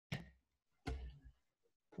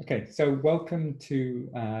Okay, so welcome to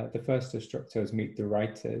the first of Structo's Meet the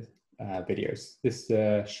Writer videos. This is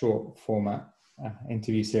a short format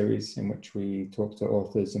interview series in which we talk to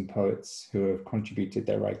authors and poets who have contributed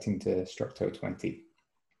their writing to Structo 20.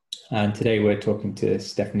 And today we're talking to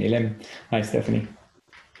Stephanie Lim. Hi, Stephanie.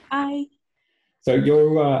 Hi. So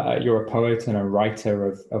you're a poet and a writer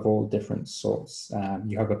of all different sorts.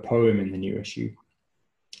 You have a poem in the new issue.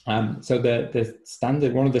 So the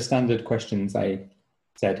standard, one of the standard questions I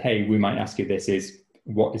said, hey, we might ask you this is,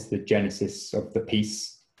 what is the genesis of the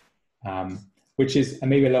piece? Which is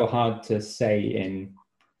maybe a little hard to say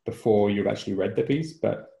before you've actually read the piece,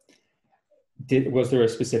 but was there a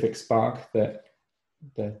specific spark that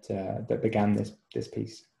began this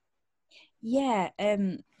piece? Yeah,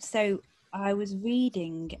 so I was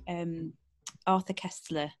reading Arthur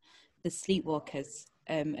Koestler, The Sleepwalkers,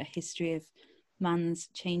 A History of Man's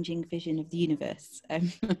Changing Vision of the Universe,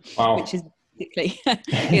 Wow. which is basically,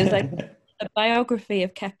 it was like a biography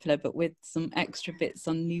of Kepler, but with some extra bits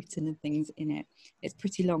on Newton and things in it. It's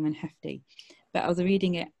pretty long and hefty, but I was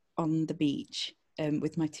reading it on the beach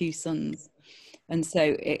with my two sons. And so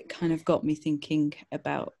it kind of got me thinking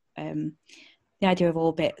about the idea of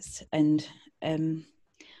orbits and the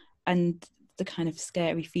kind of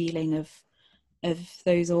scary feeling of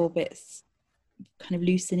those orbits kind of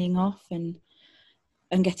loosening off and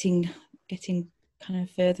getting kind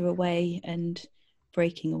of further away and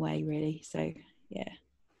breaking away, really. So yeah.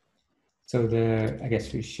 So I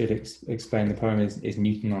guess we should explain the poem is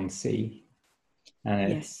Newton on Sea,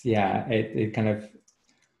 and it's it kind of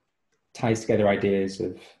ties together ideas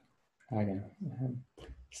of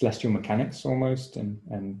celestial mechanics almost, and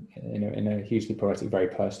in a hugely poetic, very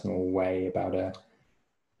personal way about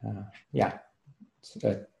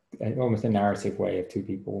almost a narrative way of two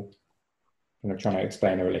people trying to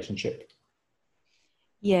explain a relationship.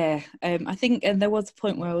 Yeah, I think, and there was a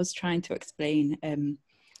point where I was trying to explain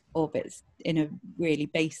orbits in a really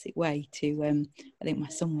basic way to I think my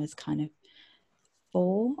son was kind of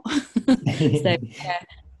 4. So yeah,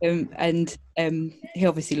 and he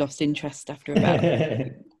obviously lost interest after about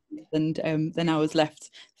and then I was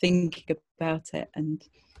left thinking about it, and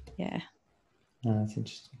yeah. That's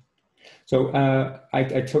interesting. So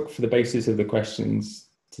I took for the basis of the questions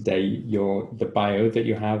today the bio that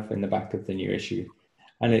you have in the back of the new issue,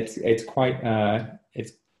 and it's quite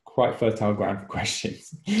fertile ground for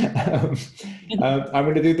questions. I'm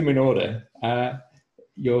going to do them in order.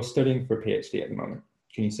 You're studying for a PhD at the moment.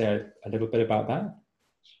 Can you say a little bit about that?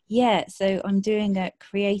 Yeah, so I'm doing a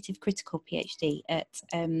creative critical PhD at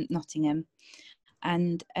Nottingham,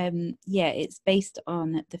 and it's based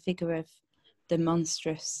on the figure of the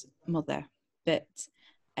monstrous mother, but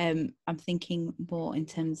I'm thinking more in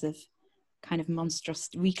terms of kind of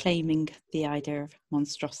reclaiming the idea of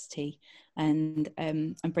monstrosity, and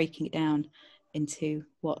I'm breaking it down into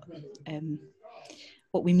what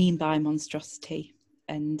we mean by monstrosity,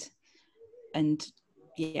 and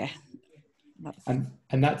yeah. And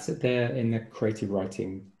that's in the creative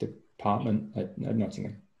writing department at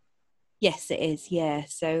Nottingham. Yes, it is. Yeah.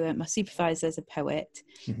 So my supervisor is a poet,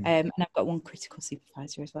 and I've got one critical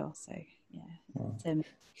supervisor as well. So yeah. Wow.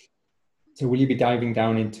 So will you be diving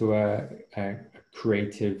down into a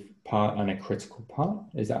creative part and a critical part?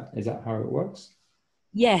 Is that how it works?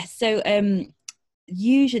 Yeah. So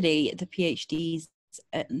usually the PhDs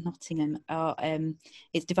at Nottingham are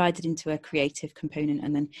it's divided into a creative component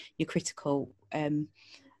and then your critical,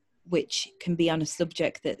 which can be on a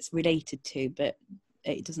subject that's related to, but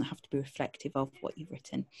it doesn't have to be reflective of what you've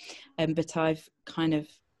written. But I've kind of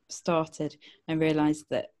started and realised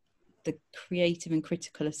that the creative and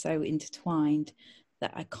critical are so intertwined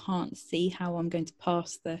that I can't see how I'm going to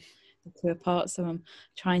parse the two apart. So I'm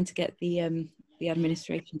trying to get the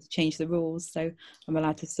administration to change the rules so I'm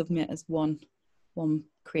allowed to submit as one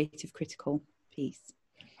creative critical piece.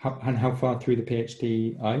 How far through the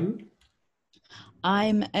PhD are you?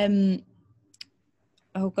 I'm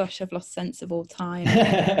oh gosh, I've lost sense of all time.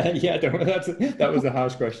 Yeah, that was a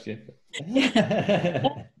harsh question.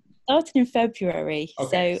 Started in February,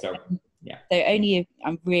 okay, so only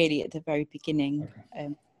I'm really at the very beginning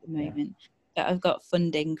at the moment. But I've got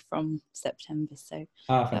funding from September, so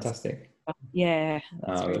fantastic.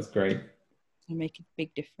 That's great. It'll make a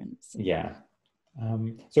big difference. Yeah.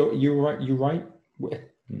 So you write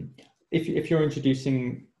if you're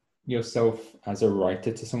introducing yourself as a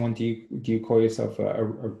writer to someone, do you call yourself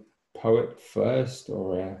a poet first,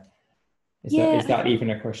 or is that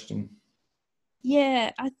even a question?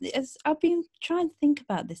 Yeah, I've been trying to think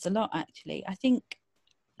about this a lot, actually. I think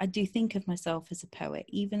I do think of myself as a poet,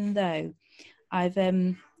 even though I've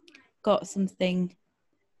got something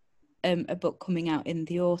a book coming out in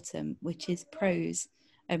the autumn, which is prose.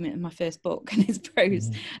 My first book, and it's prose.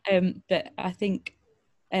 But I think,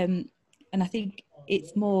 and I think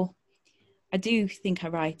it's more. I do think I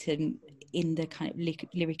write in the kind of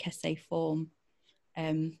lyric essay form,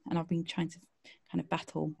 and I've been trying to kind of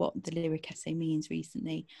battle what the lyric essay means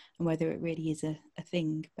recently and whether it really is a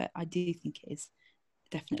thing. But I do think it is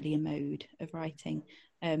definitely a mode of writing,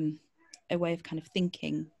 a way of kind of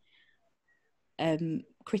thinking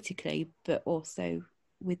critically, but also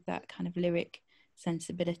with that kind of lyric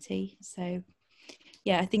sensibility. So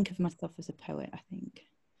yeah, I think of myself as a poet, I think.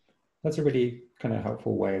 That's a really kind of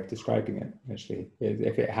helpful way of describing it, actually.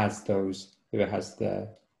 If it has the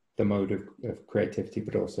mode of creativity,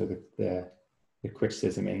 but also the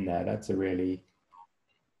criticism in there, that's a really,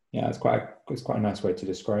 yeah, it's quite a nice way to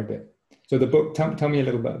describe it. So the book, tell me a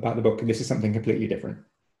little bit about the book. This is something completely different.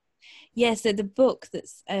 Yeah, so the book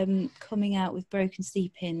that's coming out with Broken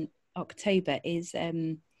Sleep in October is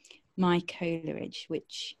My Coleridge,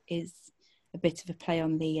 which is a bit of a play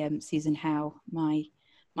on the Susan Howe, my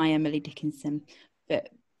Emily Dickinson, but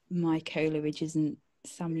my Coleridge isn't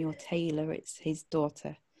Samuel Taylor, it's his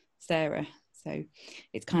daughter Sarah, so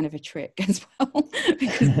it's kind of a trick as well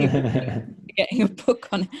because people are getting a book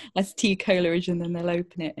on S.T. Coleridge and then they'll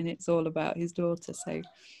open it and it's all about his daughter. So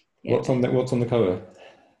yeah. What's on the cover?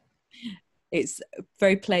 It's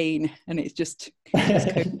very plain and it's just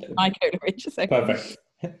my Coleridge. So. Perfect.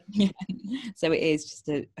 Yeah. So it is just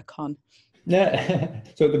a con. Yeah.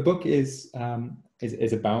 So the book is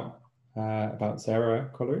about Sarah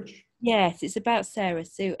Coleridge. Yes, it's about Sarah.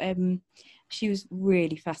 So she was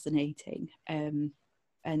really fascinating, and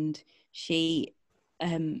she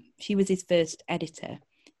was his first editor,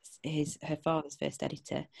 her father's first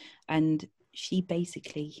editor, and she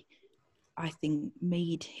basically, I think,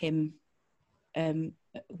 made him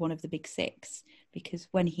one of the big six, because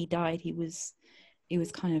when he died, he was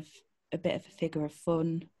kind of a bit of a figure of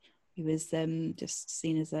fun. He was just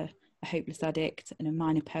seen as a hopeless addict and a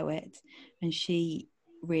minor poet, and she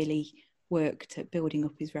really worked at building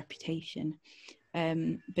up his reputation.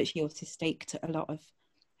 But she also staked a lot of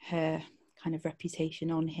her kind of reputation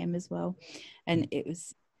on him as well. And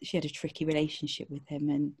she had a tricky relationship with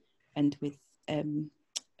him and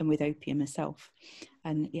with opium herself.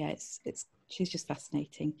 And yeah, she's just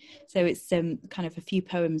fascinating. So it's kind of a few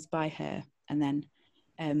poems by her, and then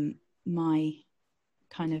my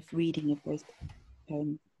kind of reading of those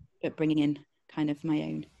poems, but bringing in kind of my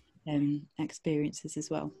own experiences as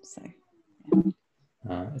well. So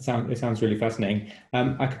yeah. It sounds really fascinating.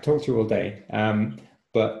 I could talk to you all day,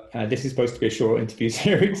 but this is supposed to be a short interview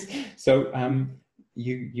series. So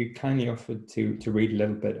you kindly offered to read a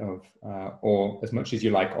little bit of, or as much as you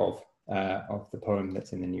like, of the poem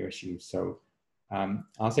that's in the new issue. So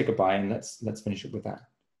I'll say goodbye and let's finish up with that.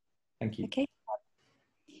 Thank you. Okay.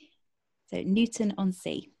 So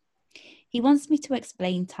Newton-on-Sea. He wants me to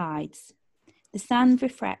explain tides. The sand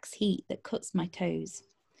refracts heat that cuts my toes.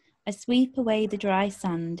 I sweep away the dry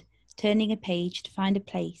sand, turning a page to find a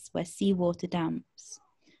place where seawater damps.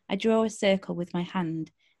 I draw a circle with my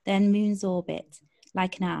hand, then moon's orbit,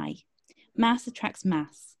 like an eye. Mass attracts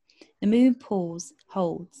mass. The moon pulls,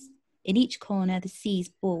 holds. In each corner the seas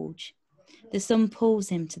bulge. The sun pulls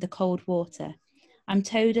him to the cold water. I'm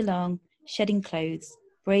towed along, shedding clothes,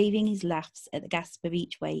 braving his laughs at the gasp of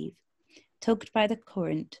each wave. Tugged by the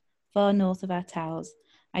current, far north of our towers,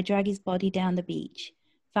 I drag his body down the beach,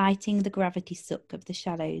 fighting the gravity suck of the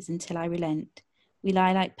shallows until I relent. We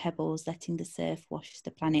lie like pebbles, letting the surf wash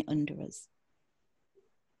the planet under us.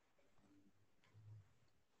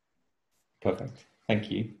 Perfect. Thank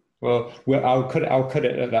you. Well, I'll cut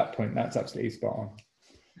it at that point. That's absolutely spot on.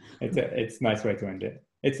 It's a nice way to end it.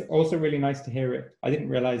 It's also really nice to hear it. I didn't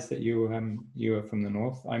realize that you were from the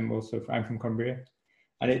north. I'm from Cumbria,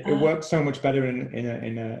 and it works so much better in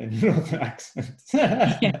a northern accent.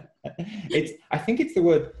 Yeah. I think it's the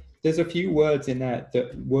word. There's a few words in there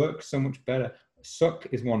that work so much better. Suck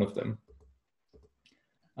is one of them.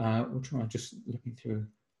 Which one? I'm just looking through.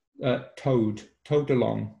 Towed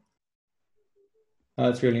along.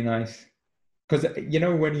 That's really nice. Because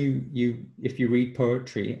when if you read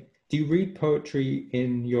poetry, do you read poetry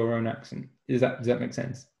in your own accent? Does that make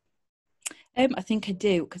sense? I think I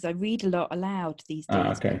do, because I read a lot aloud these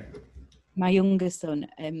days. Okay. My younger son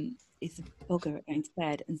is a bugger at going to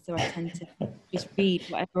bed, and so I tend to just read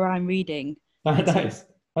whatever I'm reading. Nice.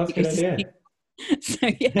 That's a good idea. So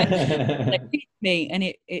yeah, like, me, and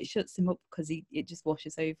it shuts him up because it just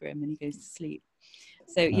washes over him and he goes to sleep.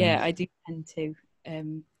 So yeah, nice. I do tend to,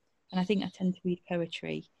 and I think I tend to read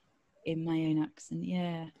poetry in my own accent.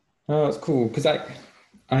 Yeah. Oh, that's cool, because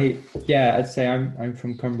I'd say I'm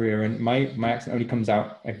from Cumbria, and my accent only comes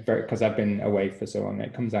out because I've been away for so long.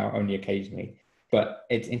 It comes out only occasionally, but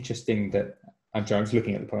it's interesting that I'm sorry, I was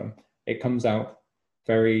looking at the poem. It comes out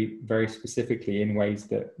very very specifically in ways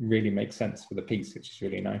that really make sense for the piece, which is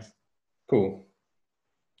really nice. Cool.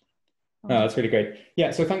 Oh, that's really great.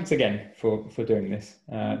 Yeah. So thanks again for doing this.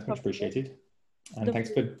 It's much appreciated, and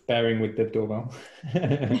thanks for bearing with the doorbell.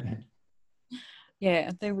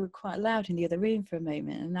 Yeah, they were quite loud in the other room for a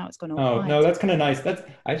moment, and now it's gone all Oh quiet. no, that's kind of nice. I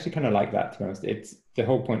actually kind of like that, to be honest. It's the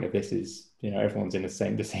whole point of this is, you know, everyone's in the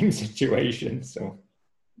same situation. So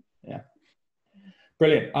yeah,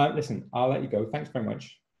 brilliant. Listen, I'll let you go. Thanks very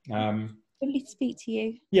much. Lovely to speak to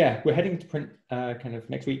you. Yeah, we're heading to print kind of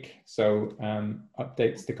next week, so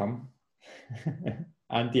updates to come.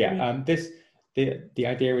 And yeah, the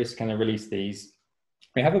idea is to kind of release these.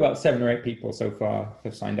 We have about 7 or 8 people so far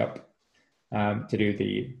who've signed up to do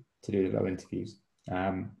the little interviews.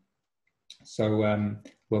 So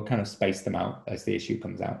we'll kind of space them out as the issue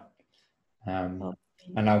comes out.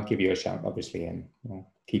 And I'll give you a shout, obviously, and we'll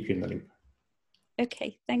keep you in the loop.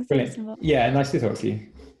 Okay, thanks. Brilliant. Yeah, nice to talk to you.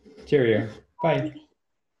 Cheerio. Bye.